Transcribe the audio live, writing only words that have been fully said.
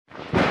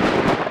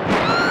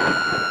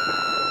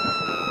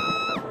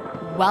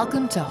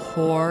Welcome to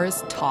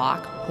Whores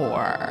Talk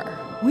Horror.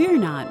 We're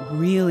not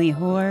really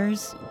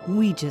whores.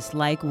 We just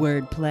like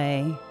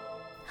wordplay.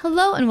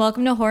 Hello and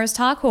welcome to Whores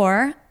Talk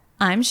Horror.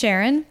 I'm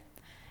Sharon,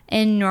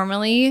 and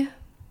normally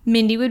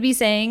Mindy would be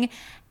saying,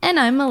 and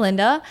I'm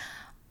Melinda,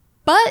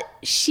 but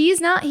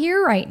she's not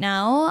here right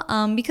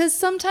now because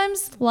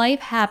sometimes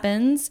life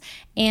happens,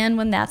 and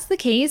when that's the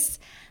case,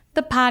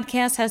 the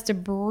podcast has to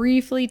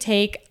briefly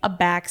take a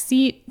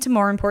backseat to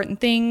more important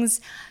things.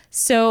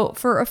 So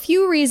for a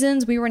few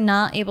reasons, we were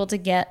not able to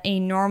get a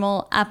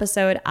normal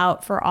episode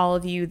out for all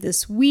of you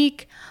this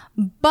week,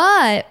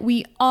 but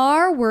we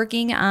are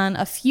working on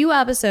a few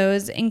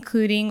episodes,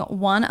 including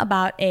one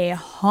about a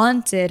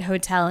haunted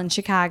hotel in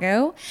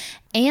Chicago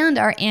and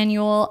our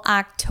annual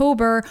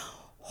October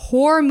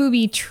horror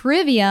movie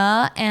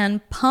trivia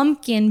and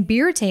pumpkin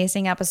beer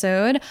tasting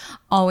episode,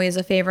 always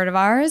a favorite of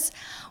ours.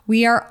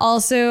 We are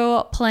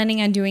also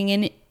planning on doing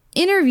an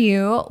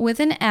interview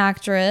with an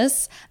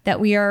actress that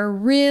we are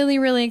really,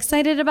 really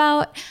excited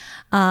about.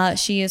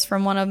 She is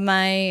from one of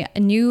my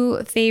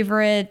new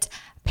favorite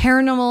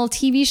paranormal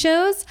TV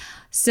shows.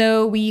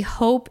 So we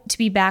hope to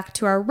be back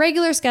to our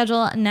regular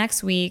schedule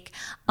next week.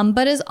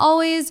 But as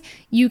always,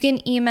 you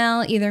can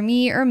email either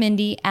me or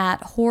Mindy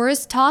at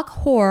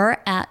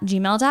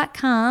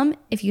whorestalkhorror@gmail.com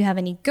if you have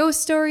any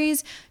ghost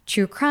stories,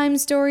 true crime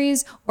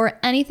stories, or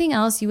anything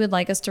else you would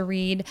like us to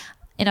read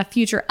in a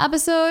future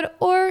episode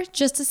or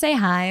just to say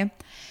hi.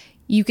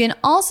 You can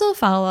also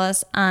follow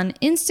us on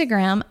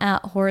Instagram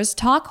at Whores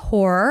Talk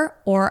Horror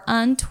or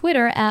on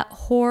Twitter at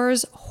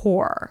Whores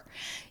Horror.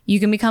 You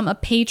can become a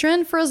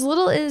patron for as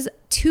little as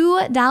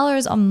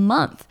 $2 a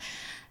month.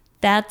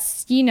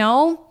 That's,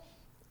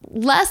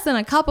 less than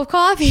a cup of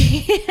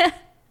coffee.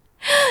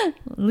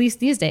 At least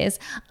these days.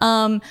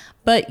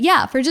 But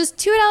yeah, for just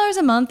 $2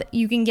 a month,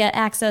 you can get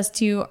access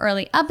to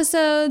early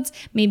episodes,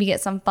 maybe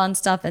get some fun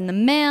stuff in the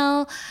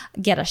mail,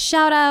 get a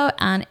shout out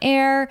on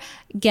air,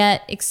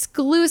 get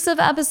exclusive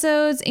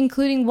episodes,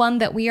 including one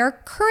that we are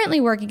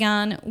currently working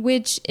on,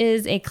 which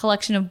is a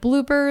collection of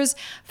bloopers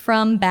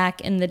from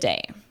back in the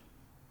day.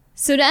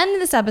 So to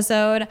end this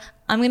episode,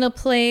 I'm going to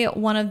play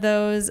one of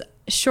those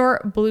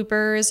short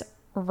bloopers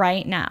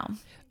right now.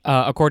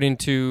 According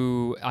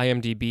to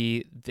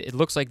IMDb, it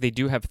looks like they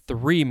do have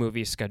 3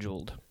 movies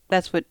scheduled.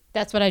 That's what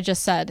I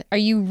just said. Are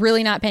you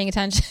really not paying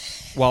attention?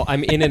 Well,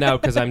 I'm in and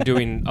out because I'm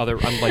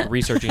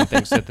researching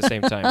things at the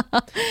same time.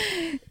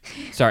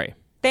 Sorry.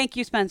 Thank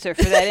you, Spencer,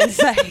 for that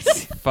insight.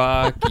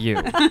 Fuck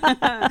you.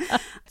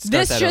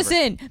 This just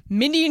in.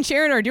 Mindy and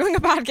Sharon are doing a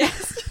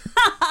podcast.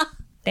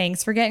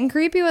 Thanks for getting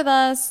creepy with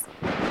us.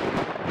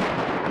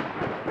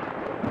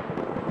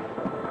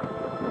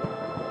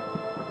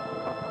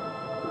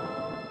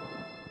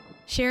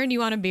 Sharon, do you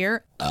want a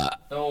beer?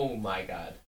 Oh my God.